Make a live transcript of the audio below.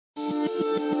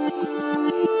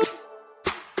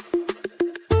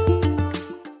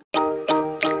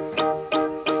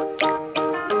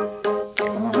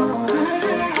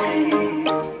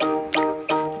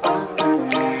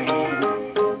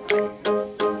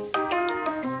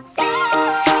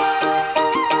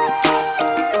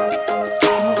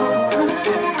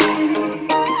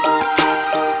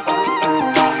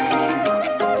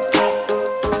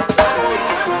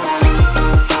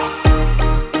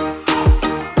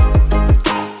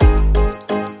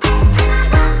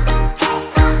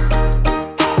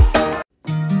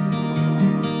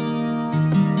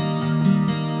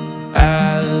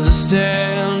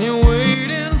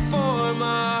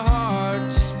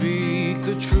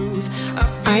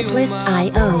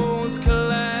Artlist.io.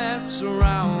 Collapse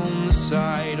around the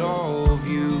sight of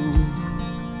you.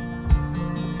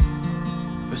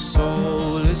 Her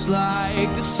soul is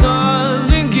like the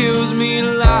sun and gives me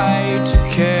light to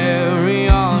carry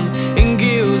on, and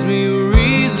gives me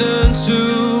reason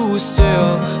to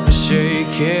still a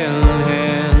shaking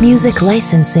hand. Music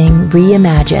licensing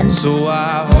reimagined. So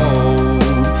I hold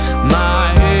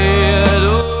my head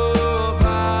up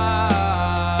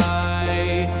high.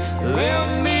 Let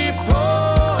me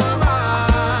pour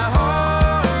my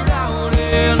heart out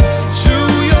into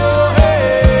your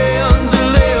hands, and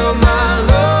let my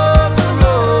love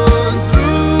run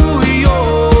through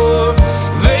your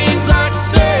veins like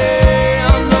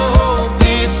sand. I hope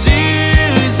this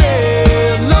is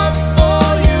enough for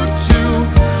you to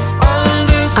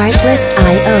understand.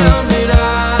 Artlist.io.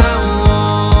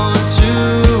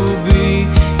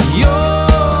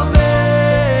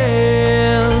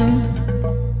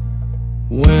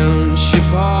 When she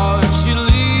parts, she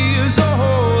leaves a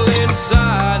hole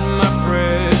inside my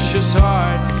precious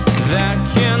heart that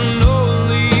can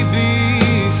only be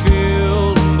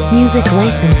filled by Music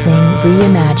licensing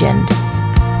reimagined.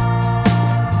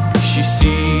 She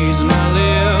sees my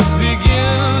lips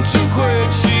begin to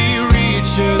quake. She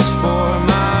reaches for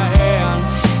my hand,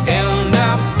 and I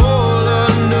fall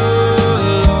under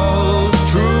love's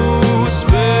true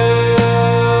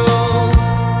spell.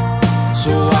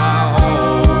 So I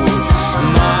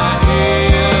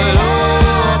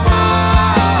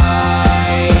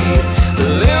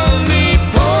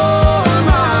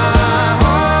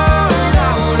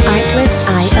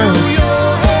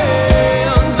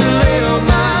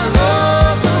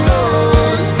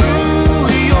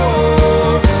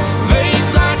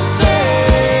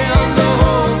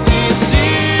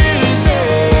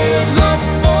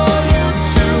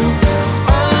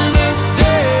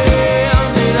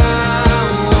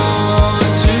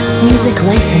Music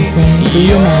licensing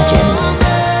reimagined.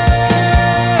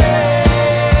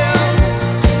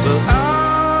 Well,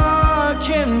 I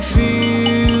can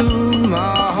feel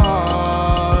my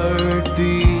heartbeat.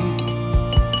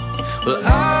 Well,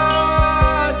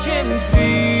 I can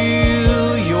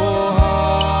feel your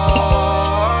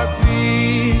heartbeat.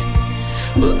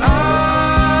 Well, I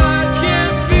can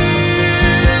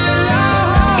feel our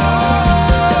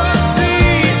hearts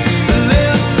beat.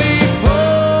 Let me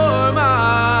pour my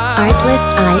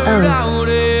Artlist.io. out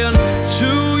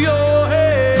into your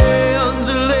hands,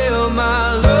 and let my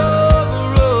love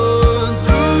run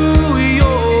through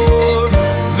your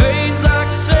veins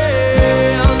like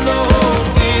sand. Oh,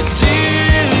 this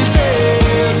is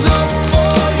enough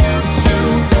for you to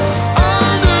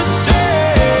understand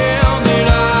that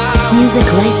I Music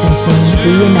licensing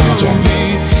reimagined.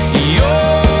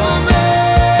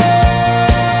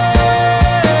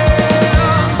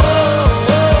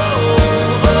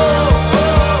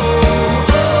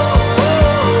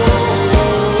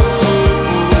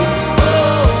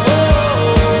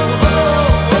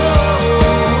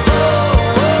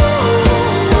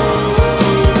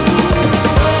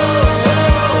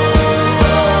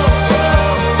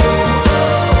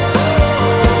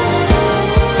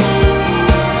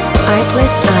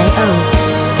 Artlist.io.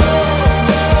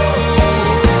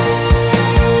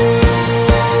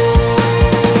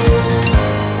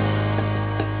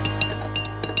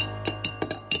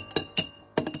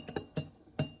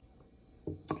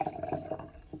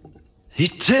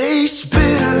 It tastes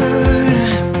bitter,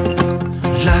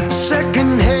 like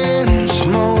secondhand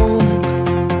smoke,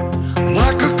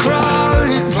 like a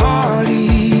crowded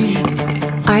party.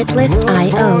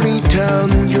 Artlist.io.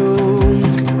 Town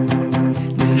joke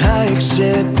that I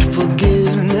accept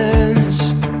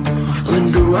forgiveness,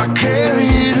 and do I carry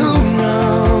it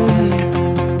around?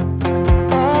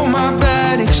 All my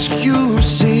bad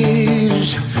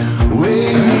excuses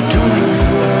weigh me to the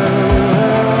ground.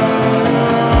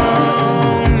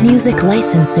 Music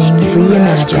licensing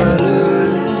reimagined.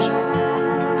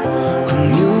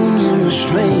 Communion with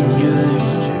strangers,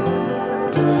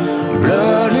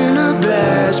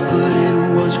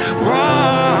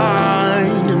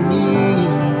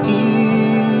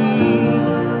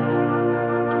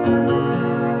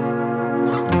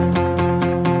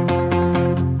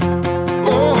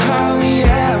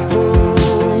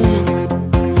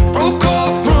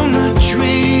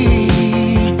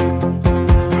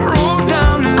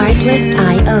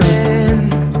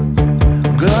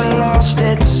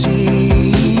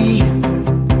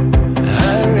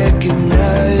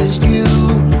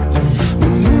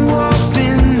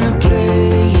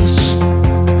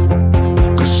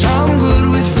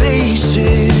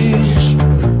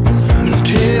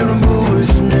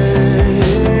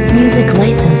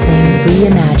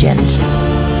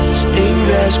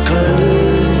 past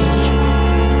colors,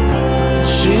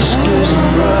 sisters and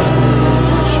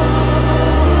brothers,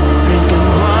 drinking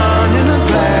wine in a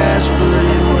glass, but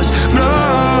it was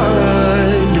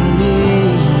blood to me.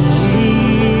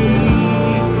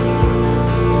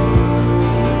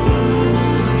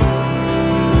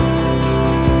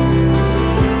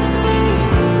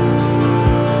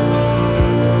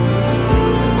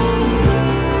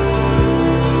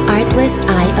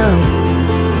 Artlist.io.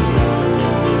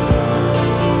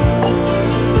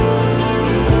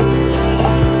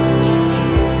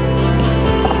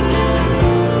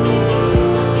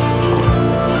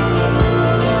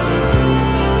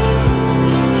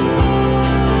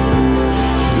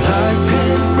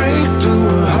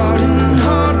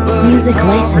 Music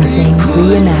licensing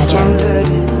reimagined.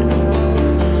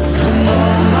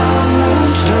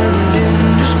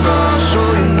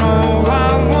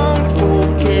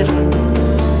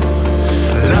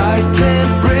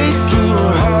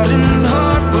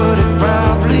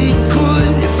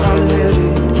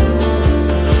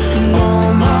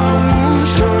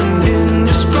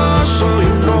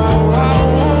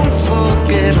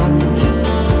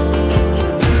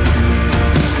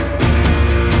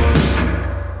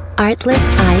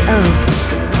 Artlist.io.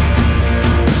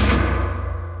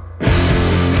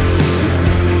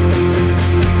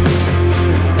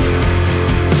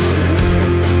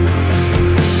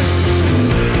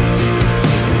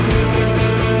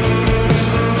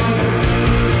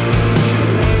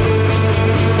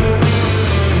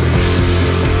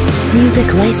 Music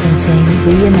licensing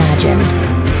reimagined.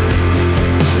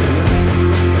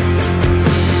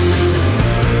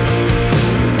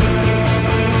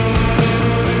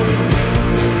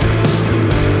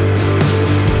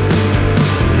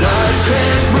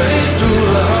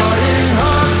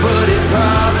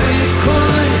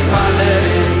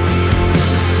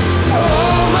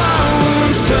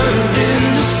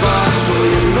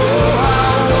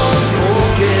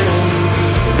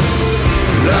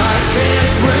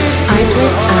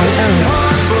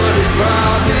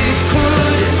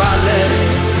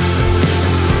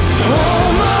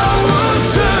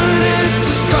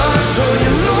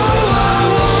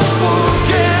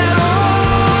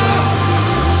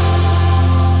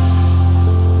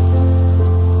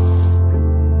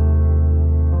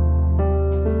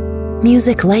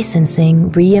 Music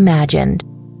licensing reimagined.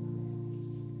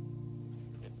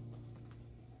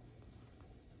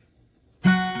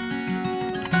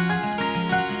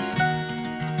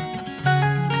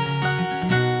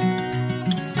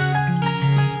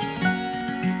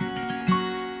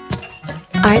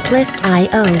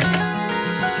 Artlist.io.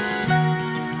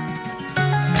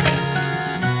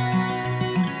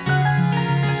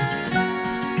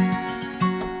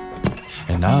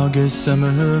 An August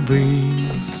summer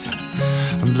breeze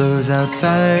blows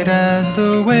outside as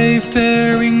the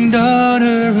wayfaring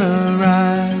daughter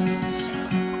arrives.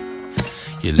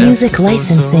 Music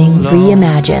licensing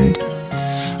reimagined.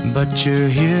 But you're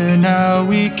here now,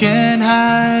 we can't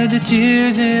hide the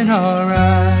tears in our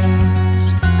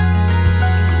eyes.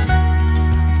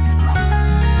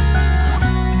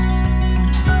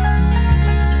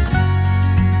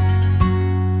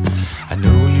 I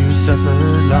know you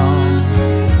suffered long,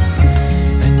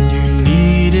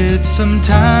 some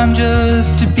time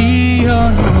just to be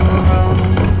on your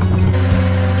own.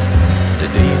 The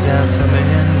days have come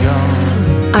and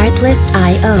gone.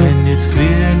 Artlist.io. And it's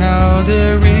clear now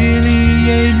there really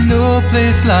ain't no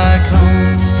place like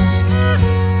home.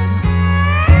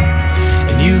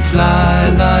 And you fly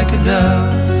like a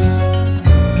dove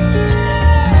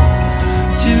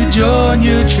to join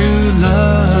your true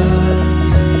love.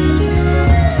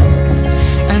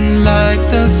 Like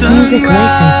the music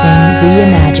licensing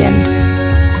reimagined.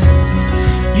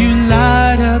 You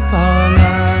light up our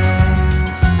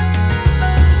lives.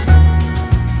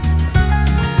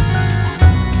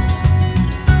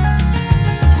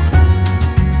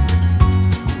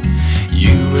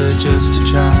 You were just a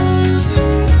child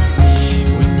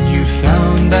when you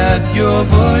found that your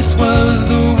voice was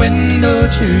the window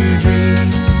to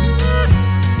dreams.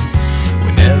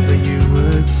 Whenever you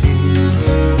would sing,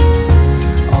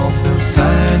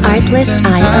 Artlist.io.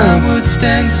 Time would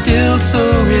stand still, so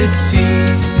it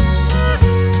seems.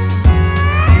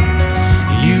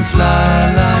 You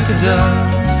fly like a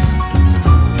dove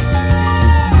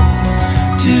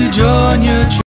to join your